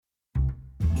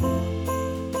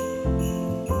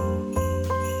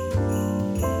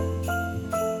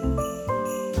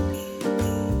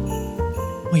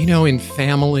In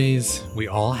families, we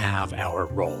all have our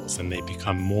roles, and they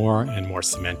become more and more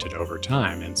cemented over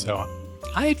time. And so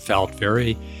I had felt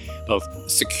very both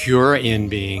secure in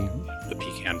being the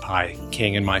pecan pie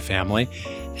king in my family,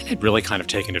 and had really kind of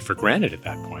taken it for granted at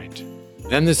that point.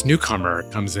 Then this newcomer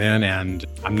comes in, and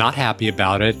I'm not happy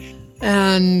about it,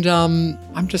 and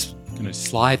I'm just going to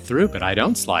slide through, but I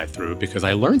don't slide through because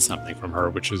I learned something from her,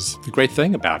 which is the great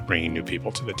thing about bringing new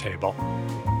people to the table.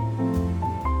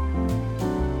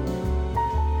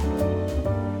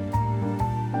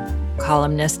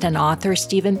 Columnist and author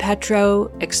Steven Petrow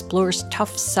explores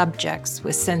tough subjects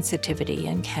with sensitivity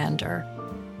and candor.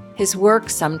 His work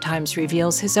sometimes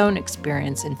reveals his own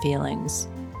experience and feelings.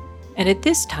 And at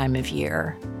this time of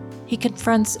year, he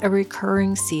confronts a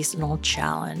recurring seasonal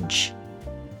challenge.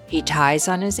 He ties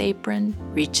on his apron,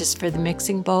 reaches for the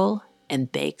mixing bowl, and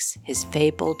bakes his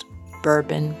fabled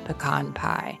bourbon pecan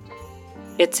pie.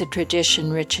 It's a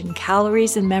tradition rich in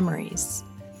calories and memories,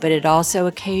 but it also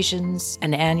occasions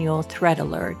an annual threat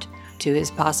alert to his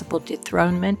possible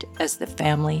dethronement as the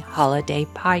family holiday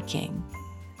pie king.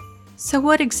 So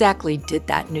what exactly did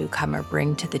that newcomer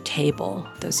bring to the table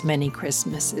those many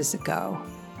Christmases ago?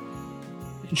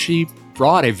 She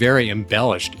brought a very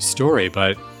embellished story,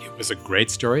 but it was a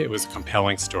great story, it was a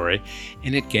compelling story,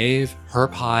 and it gave her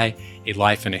pie a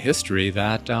life and a history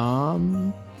that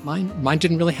mine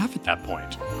didn't really have at that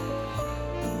point.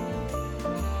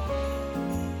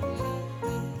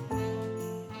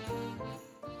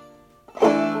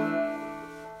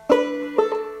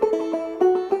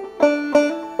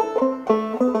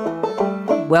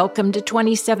 Welcome to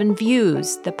 27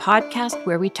 Views, the podcast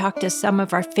where we talk to some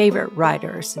of our favorite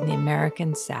writers in the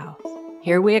American South.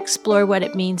 Here we explore what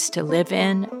it means to live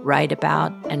in, write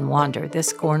about, and wander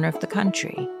this corner of the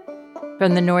country.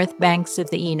 From the north banks of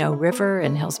the Eno River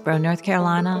in Hillsborough, North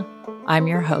Carolina, I'm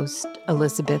your host,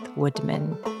 Elizabeth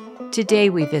Woodman. Today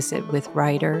we visit with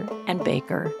writer and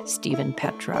baker Steven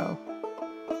Petrow.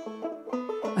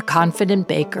 A confident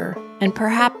baker and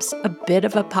perhaps a bit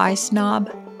of a pie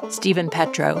snob, Steven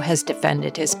Petrow has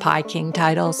defended his Pie King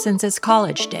title since his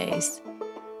college days.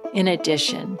 In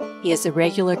addition, he is a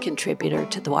regular contributor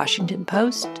to The Washington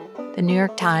Post, The New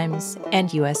York Times,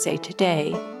 and USA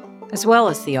Today, as well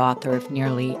as the author of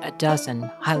nearly a dozen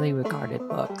highly regarded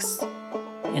books.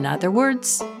 In other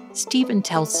words, Steven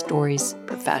tells stories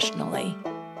professionally.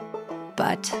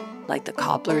 But, like the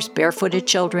cobbler's barefooted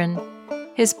children,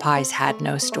 his pies had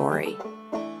no story.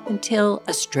 Until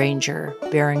a stranger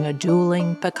bearing a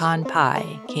dueling pecan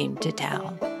pie came to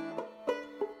town.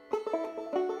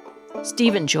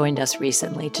 Steven joined us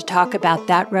recently to talk about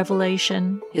that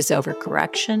revelation, his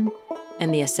overcorrection,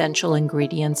 and the essential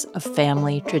ingredients of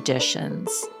family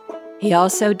traditions. He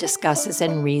also discusses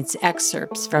and reads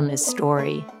excerpts from his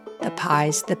story, The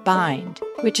Pies That Bind,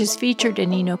 which is featured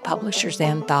in Eno Publishers'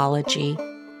 anthology,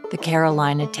 The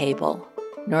Carolina Table,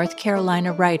 North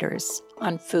Carolina Writers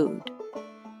on Food.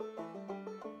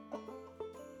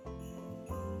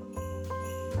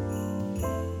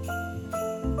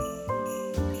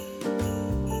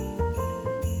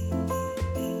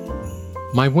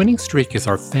 My winning streak is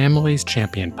our family's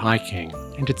champion pie king,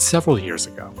 ended several years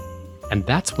ago, and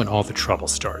that's when all the trouble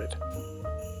started.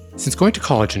 Since going to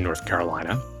college in North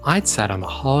Carolina, I'd sat on the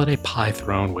holiday pie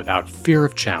throne without fear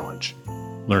of challenge,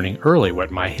 learning early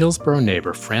what my Hillsborough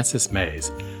neighbor Frances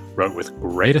Mays wrote with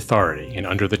great authority in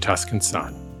Under the Tuscan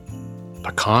Sun.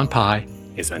 Pecan pie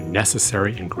is a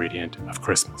necessary ingredient of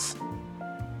Christmas.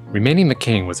 Remaining the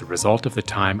king was a result of the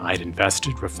time I'd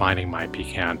invested refining my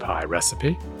pecan pie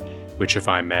recipe, which, if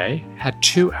I may, had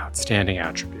two outstanding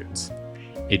attributes: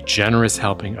 a generous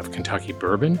helping of Kentucky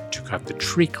bourbon to cut the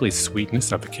treacly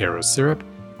sweetness of the Karo syrup,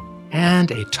 and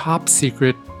a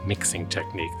top-secret mixing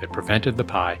technique that prevented the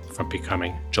pie from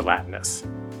becoming gelatinous.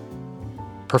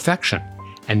 Perfection,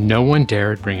 and no one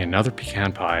dared bring another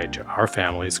pecan pie to our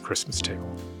family's Christmas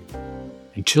table.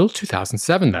 Until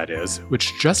 2007, that is,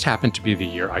 which just happened to be the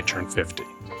year I turned 50.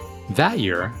 That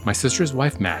year, my sister's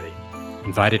wife, Maddie,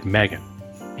 invited Megan,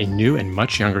 a new and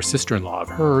much younger sister-in-law of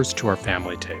hers, to our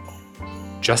family table.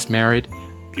 Just married,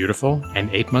 beautiful, and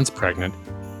 8 months pregnant,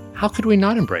 how could we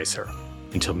not embrace her?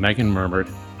 Until Megan murmured,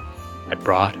 "I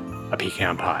brought a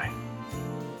pecan pie."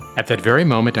 At that very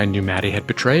moment, I knew Maddie had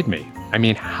betrayed me. I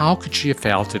mean, how could she have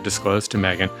failed to disclose to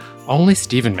Megan, only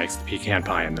Steven makes the pecan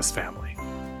pie in this family?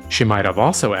 She might have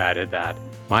also added that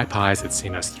my pies had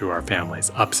seen us through our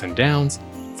family's ups and downs,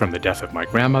 from the death of my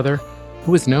grandmother,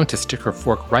 who was known to stick her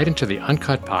fork right into the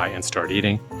uncut pie and start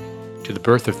eating, to the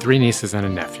birth of 3 nieces and a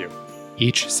nephew,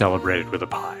 each celebrated with a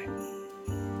pie.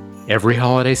 Every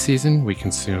holiday season, we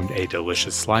consumed a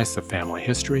delicious slice of family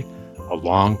history,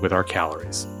 along with our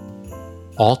calories.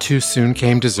 All too soon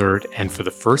came dessert, and for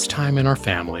the first time in our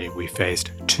family, we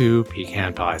faced 2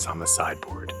 pecan pies on the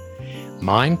sideboard.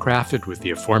 Mine crafted with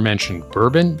the aforementioned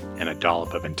bourbon and a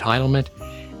dollop of entitlement,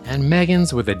 and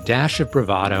Megan's with a dash of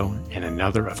bravado and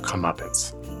another of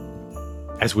comeuppance.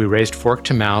 As we raised fork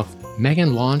to mouth,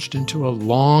 Megan launched into a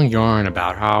long yarn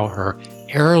about how her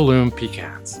heirloom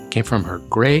pecans came from her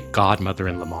great-godmother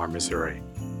in Lamar, Missouri.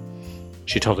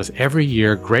 She told us every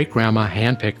year great-grandma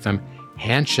handpicked them,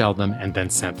 hand-shelled them, and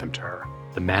then sent them to her.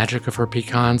 The magic of her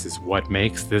pecans is what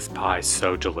makes this pie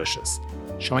so delicious,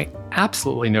 showing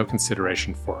absolutely no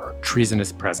consideration for her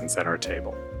treasonous presence at our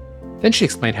table. Then she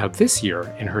explained how this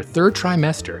year, in her 3rd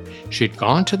trimester, she'd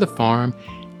gone to the farm,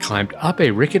 climbed up a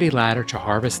rickety ladder to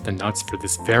harvest the nuts for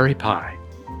this very pie.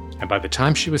 And by the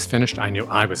time she was finished, I knew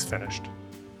I was finished.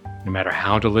 No matter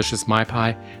how delicious my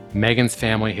pie, Megan's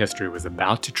family history was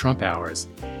about to trump ours,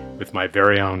 with my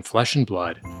very own flesh and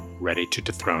blood ready to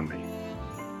dethrone me.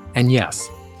 And yes,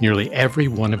 nearly every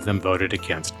one of them voted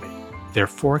against me, their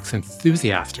forks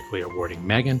enthusiastically awarding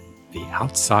Megan, the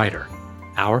outsider,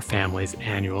 our family's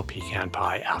annual pecan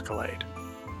pie accolade.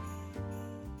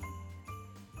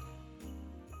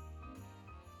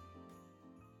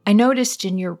 I noticed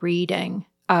in your reading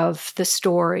of the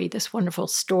story, this wonderful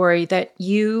story, that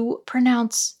you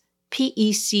pronounce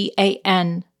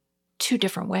P-E-C-A-N 2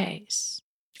 different ways.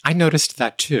 I noticed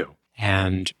that too,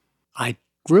 and I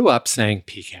grew up saying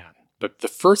pecan. But the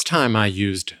first time I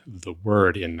used the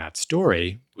word in that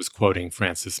story was quoting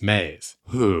Frances Mays,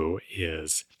 who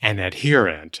is an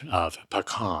adherent of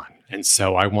pecan. And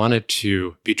so I wanted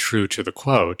to be true to the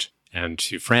quote and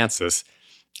to Frances.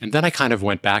 And then I kind of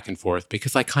went back and forth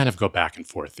because I kind of go back and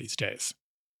forth these days.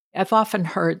 I've often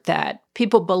heard that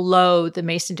people below the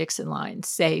Mason-Dixon line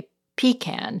say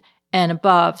pecan and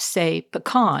above say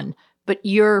pecan. But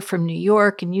you're from New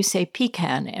York and you say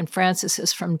pecan, and Frances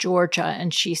is from Georgia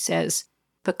and she says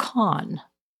pecan.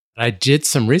 I did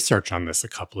some research on this a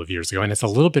couple of years ago, and it's a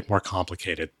little bit more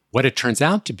complicated. What it turns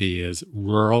out to be is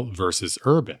rural versus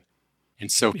urban.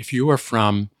 And so if you are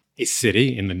from a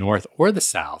city in the north or the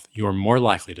south, you are more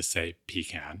likely to say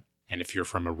pecan. And if you're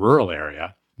from a rural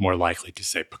area, more likely to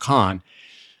say pecan.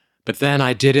 But then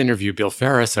I did interview Bill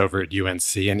Ferris over at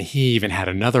UNC, and he even had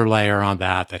another layer on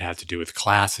that had to do with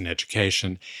class and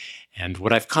education. And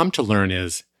what I've come to learn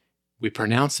is we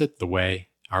pronounce it the way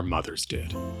our mothers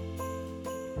did.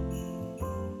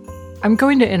 I'm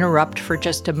going to interrupt for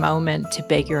just a moment to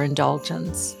beg your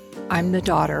indulgence. I'm the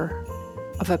daughter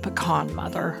of a pecan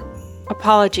mother.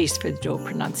 Apologies for the dual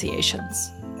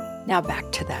pronunciations. Now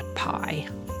back to that pie.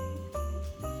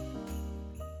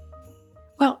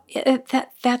 Well,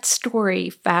 that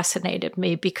story fascinated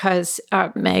me because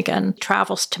Megan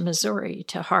travels to Missouri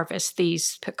to harvest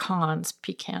these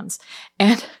pecans,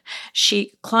 and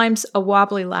she climbs a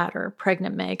wobbly ladder,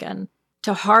 pregnant Megan,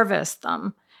 to harvest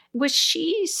them. Was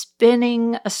she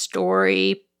spinning a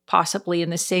story possibly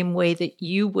in the same way that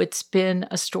you would spin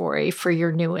a story for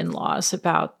your new in-laws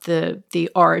about the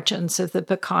origins of the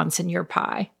pecans in your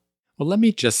pie? Well, let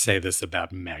me just say this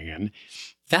about Megan.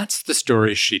 That's the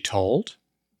story she told.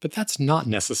 But that's not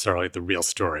necessarily the real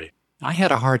story. I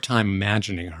had a hard time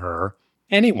imagining her,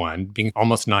 anyone, being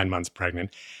almost 9 months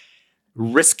pregnant,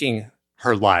 risking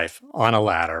her life on a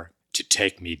ladder to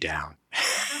take me down.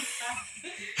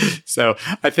 So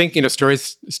I think,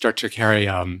 stories start to carry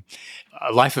a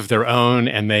life of their own,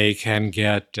 and they can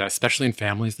get, especially in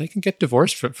families, they can get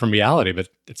divorced from reality, but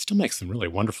it still makes them really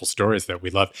wonderful stories that we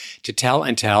love to tell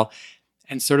and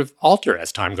sort of alter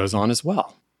as time goes on as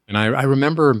well. And I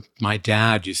remember my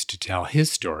dad used to tell his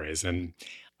stories. And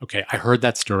okay, I heard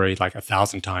that story like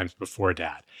 1,000 times before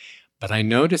Dad. But I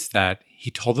noticed that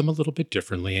he told them a little bit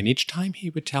differently. And each time he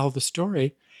would tell the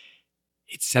story,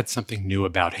 it said something new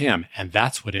about him. And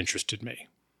that's what interested me,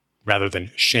 rather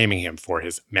than shaming him for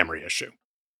his memory issue.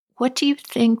 What do you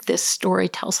think this story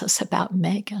tells us about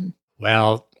Megan?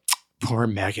 Well, poor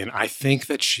Megan. I think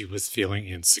that she was feeling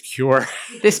insecure.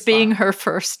 This being her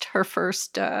first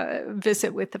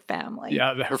visit with the family.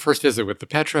 Yeah, her first visit with the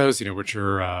Petrows, which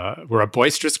were a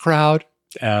boisterous crowd,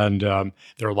 and there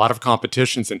are a lot of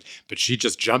competitions, but she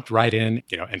just jumped right in,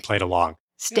 and played along.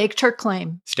 Staked her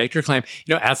claim.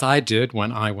 As I did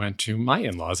when I went to my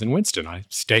in-laws in Winston. I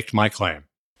staked my claim.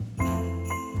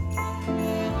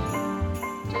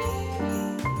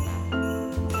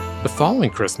 The following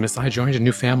Christmas, I joined a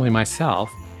new family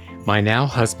myself, my now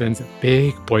husband's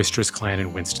big, boisterous clan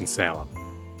in Winston-Salem.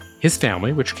 His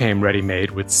family, which came ready-made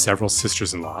with several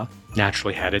sisters-in-law,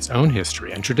 naturally had its own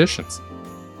history and traditions.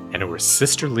 And it was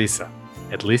Sister Lisa,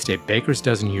 at least a baker's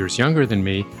dozen years younger than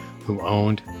me, who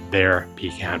owned their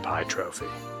pecan pie trophy.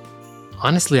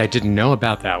 Honestly, I didn't know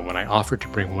about that when I offered to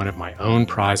bring one of my own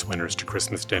prize winners to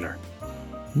Christmas dinner.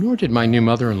 Nor did my new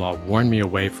mother-in-law warn me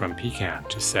away from pecan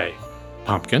to say,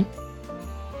 pumpkin?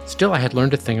 Still, I had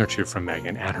learned a thing or two from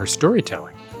Megan and her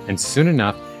storytelling, and soon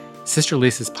enough, Sister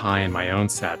Lisa's pie and my own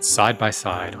sat side by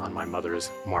side on my mother's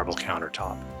marble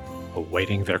countertop,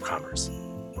 awaiting their comers.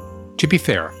 To be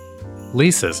fair,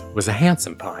 Lisa's was a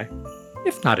handsome pie,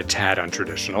 if not a tad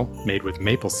untraditional, made with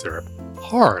maple syrup,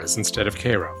 Haas instead of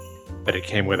Cairo, but it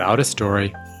came without a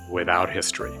story, without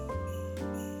history.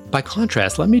 By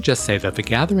contrast, let me just say that the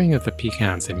gathering of the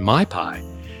pecans in my pie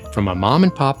from a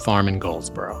mom-and-pop farm in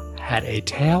Goldsboro had a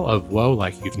tale of woe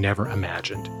like you've never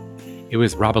imagined. It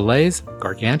was Rabelais,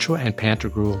 Gargantua, and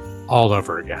Pantagruel all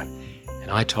over again, and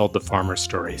I told the farmer's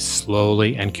story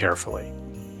slowly and carefully.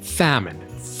 Famine,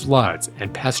 floods,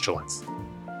 and pestilence.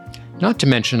 Not to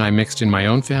mention I mixed in my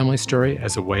own family story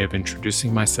as a way of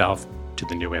introducing myself to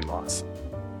the new in-laws.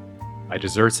 By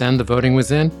dessert's end, the voting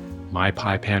was in, my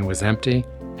pie pan was empty,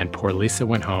 and poor Lisa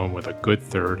went home with a good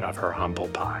third of her humble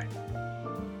pie.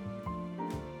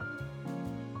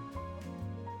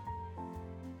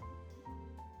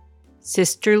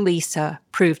 Sister Lisa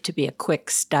proved to be a quick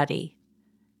study.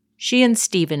 She and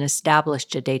Steven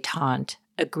established a détente,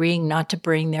 agreeing not to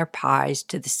bring their pies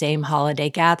to the same holiday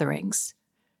gatherings.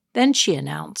 Then she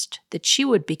announced that she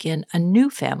would begin a new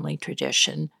family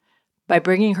tradition by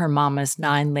bringing her mama's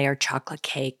 9-layer chocolate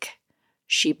cake.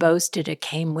 She boasted it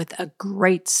came with a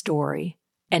great story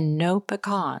and no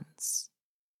pecans.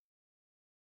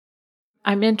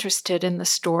 I'm interested in the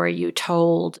story you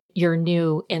told your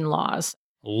new in-laws.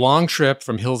 Long trip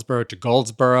from Hillsborough to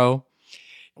Goldsboro.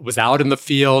 It was out in the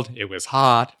field. It was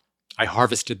hot. I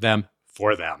harvested them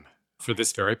for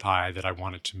this very pie that I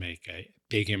wanted to make a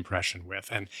big impression with.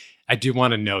 And I do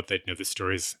want to note that the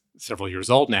story is several years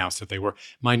old now, so they were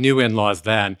my new in-laws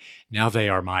then. Now they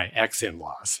are my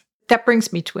ex-in-laws. That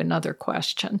brings me to another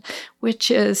question,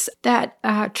 which is that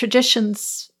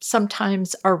traditions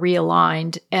sometimes are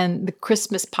realigned, and the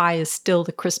Christmas pie is still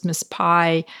the Christmas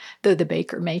pie, though the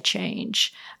baker may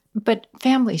change. But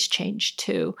families change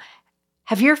too.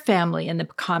 Have your family and the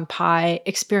pecan pie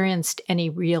experienced any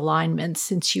realignment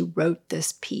since you wrote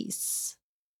this piece?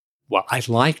 Well, I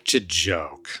like to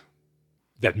joke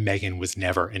that Megan was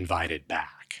never invited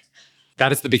back.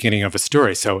 That is the beginning of a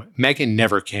story. So Megan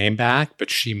never came back,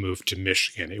 but she moved to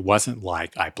Michigan. It wasn't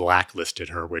like I blacklisted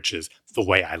her, which is the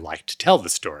way I like to tell the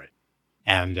story.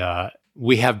 And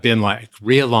we have been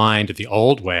realigned the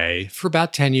old way for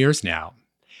about 10 years now.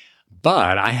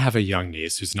 But I have a young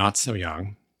niece who's not so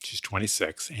young. She's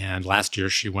 26, and last year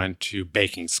she went to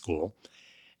baking school,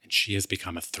 and she has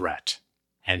become a threat.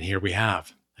 And here we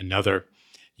have another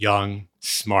young,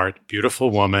 smart, beautiful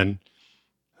woman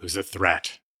who's a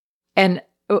threat. And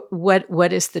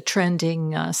what is the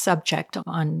trending subject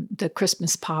on the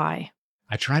Christmas pie?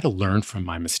 I try to learn from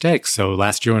my mistakes. So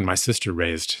last year when my sister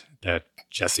raised that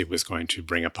Jessie was going to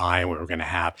bring a pie and we were going to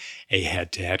have a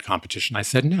head-to-head competition, I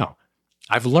said, no,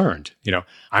 I've learned.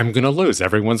 I'm going to lose.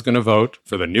 Everyone's going to vote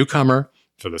for the newcomer,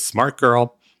 for the smart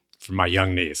girl, for my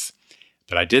young niece.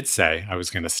 But I did say I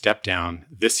was going to step down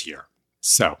this year.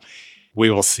 So we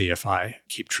will see if I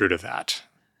keep true to that.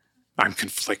 I'm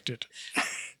conflicted.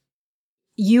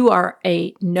 You are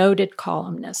a noted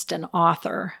columnist and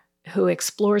author who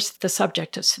explores the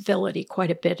subject of civility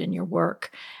quite a bit in your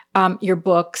work. Your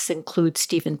books include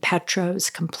Steven Petrow's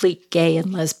Complete Gay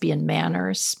and Lesbian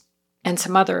Manners and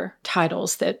some other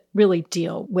titles that really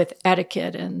deal with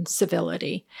etiquette and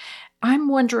civility. I'm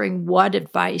wondering what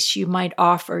advice you might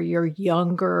offer your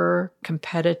younger,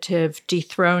 competitive,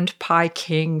 dethroned pie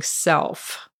king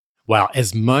self. Well,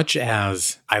 as much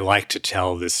as I like to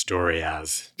tell this story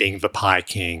as being the pie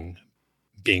king,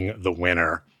 being the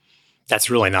winner, that's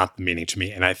really not the meaning to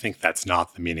me. And I think that's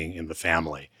not the meaning in the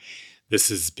family. This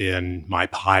has been, my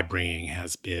pie bringing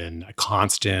has been a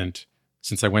constant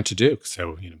since I went to Duke.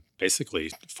 So, basically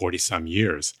 40 some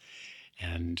years.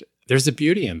 And there's a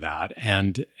beauty in that.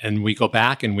 And we go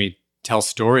back and we tell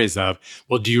stories of,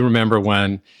 well, do you remember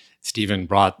when Steven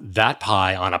brought that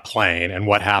pie on a plane and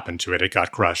what happened to it? It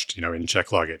got crushed, in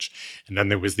checked luggage. And then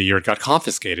there was the year it got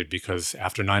confiscated because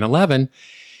after 9/11,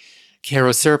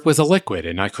 Cairo syrup was a liquid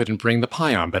and I couldn't bring the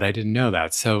pie on, but I didn't know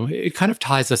that. So it kind of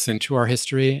ties us into our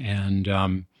history. And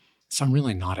so I'm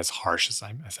really not as harsh as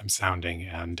I'm sounding.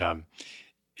 And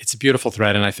it's a beautiful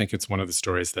thread. And I think it's one of the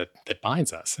stories that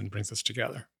binds us and brings us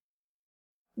together.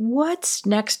 What's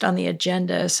next on the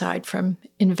agenda aside from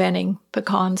inventing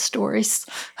pecan stories?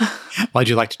 Well, I'd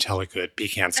like to tell a good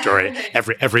pecan story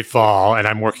every fall, and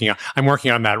I'm working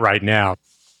on that right now.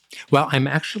 Well, I'm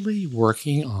actually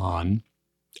working on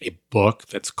a book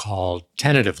that's called,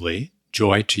 tentatively,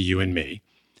 Joy to You and Me.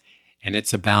 And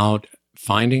it's about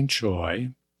finding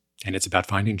joy, and it's about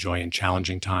finding joy in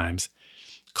challenging times,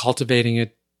 cultivating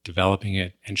it, developing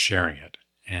it, and sharing it.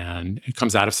 And it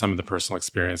comes out of some of the personal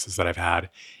experiences that I've had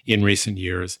in recent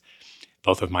years.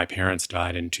 Both of my parents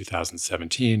died in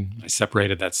 2017. I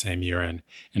separated that same year, and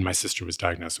my sister was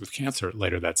diagnosed with cancer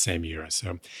later that same year.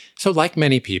 So like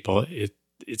many people,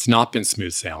 it's not been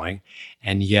smooth sailing,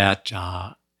 and yet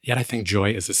I think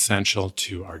joy is essential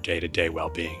to our day-to-day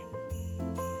well-being.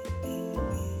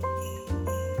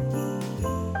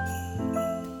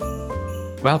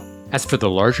 Well, as for the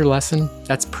larger lesson,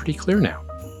 that's pretty clear now.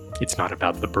 It's not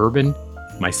about the bourbon,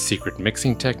 my secret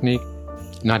mixing technique,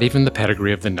 not even the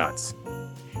pedigree of the nuts.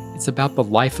 It's about the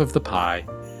life of the pie,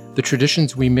 the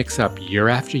traditions we mix up year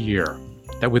after year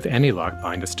that with any luck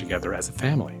bind us together as a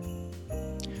family.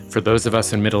 For those of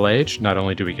us in middle age, not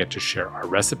only do we get to share our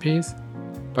recipes,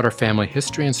 but our family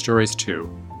history and stories too,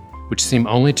 which seem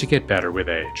only to get better with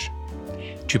age.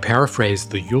 To paraphrase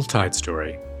the Yuletide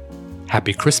story,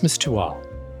 Happy Christmas to all,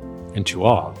 and to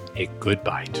all a good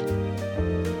bite.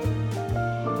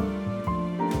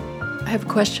 I have a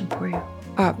question for you.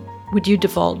 Would you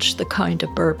divulge the kind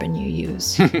of bourbon you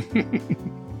use?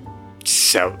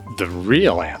 So the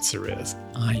real answer is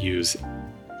I use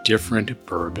different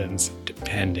bourbons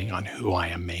depending on who I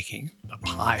am making the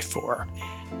pie for.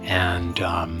 And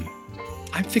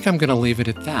I think I'm going to leave it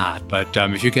at that. But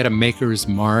if you get a Maker's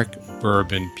Mark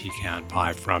bourbon pecan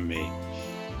pie from me,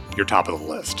 you're top of the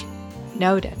list.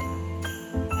 Noted.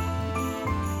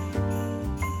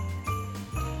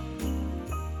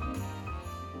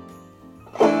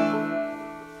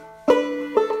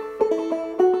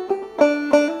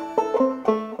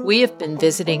 We have been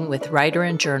visiting with writer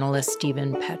and journalist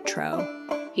Steven Petrow.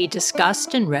 He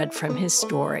discussed and read from his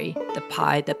story, The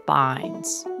Pie That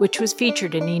Binds, which was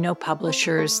featured in Eno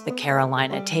Publishers' The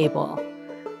Carolina Table.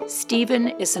 Steven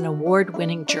is an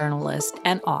award-winning journalist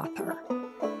and author.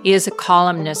 He is a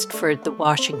columnist for The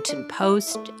Washington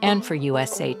Post and for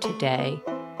USA Today,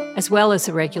 as well as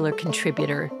a regular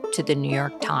contributor to The New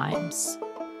York Times.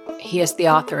 He is the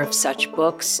author of such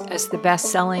books as the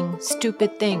best-selling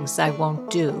Stupid Things I Won't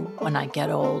Do When I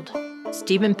Get Old,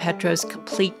 Steven Petrow's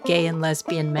Complete Gay and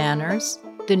Lesbian Manners,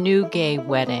 The New Gay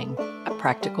Wedding, a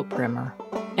practical primer,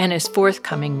 and his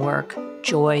forthcoming work,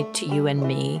 Joy to You and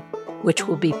Me, which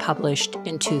will be published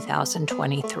in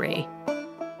 2023.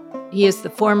 He is the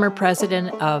former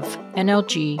president of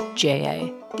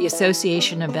NLGJA, the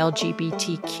Association of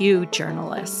LGBTQ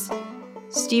Journalists.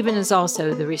 Steven is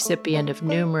also the recipient of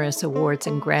numerous awards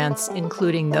and grants,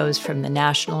 including those from the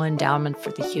National Endowment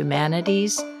for the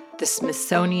Humanities, the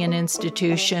Smithsonian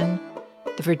Institution,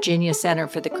 the Virginia Center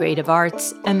for the Creative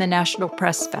Arts, and the National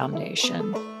Press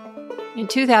Foundation. In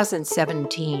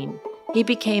 2017, he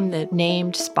became the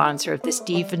named sponsor of the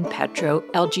Steven Petrow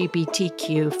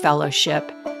LGBTQ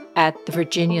Fellowship at the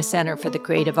Virginia Center for the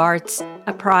Creative Arts,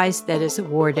 a prize that is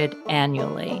awarded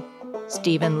annually.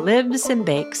 Steven lives and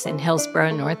bakes in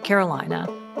Hillsborough, North Carolina,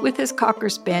 with his Cocker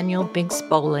Spaniel Binks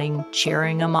Bowling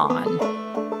cheering him on.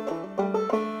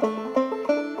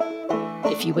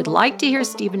 If you would like to hear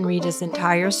Steven read his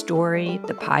entire story,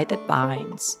 The Pie That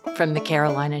Binds, from the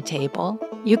Carolina Table,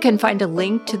 you can find a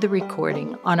link to the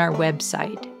recording on our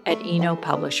website at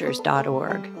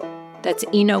enopublishers.org. That's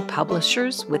Eno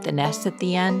Publishers with an S at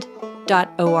the end,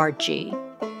 .org.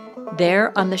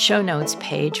 There on the show notes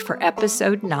page for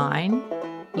episode 9,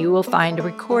 you will find a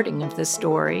recording of the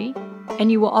story,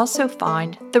 and you will also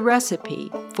find the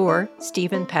recipe for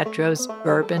Steven Petrow's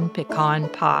bourbon pecan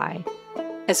pie,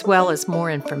 as well as more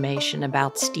information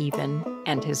about Steven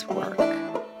and his work.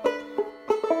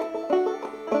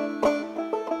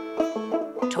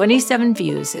 27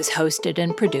 Views is hosted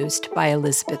and produced by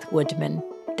Elizabeth Woodman.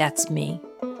 That's me.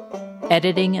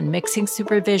 Editing and mixing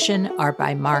supervision are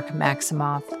by Mark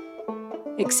Maximoff.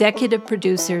 Executive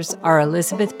producers are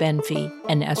Elizabeth Benfey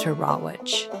and Ezra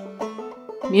Rawich.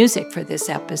 Music for this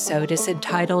episode is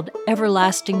entitled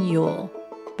Everlasting Yule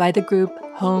by the group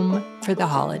Home for the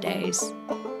Holidays.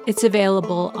 It's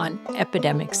available on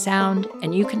Epidemic Sound,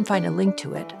 and you can find a link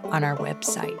to it on our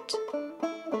website.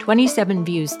 27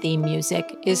 Views theme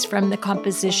music is from the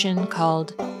composition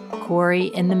called Quarry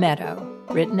in the Meadow,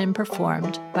 written and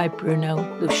performed by Bruno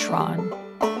Luchron.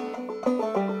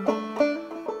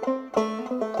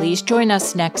 Please join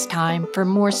us next time for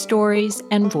more stories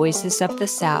and voices of the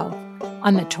South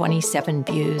on the 27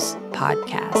 Views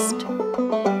podcast.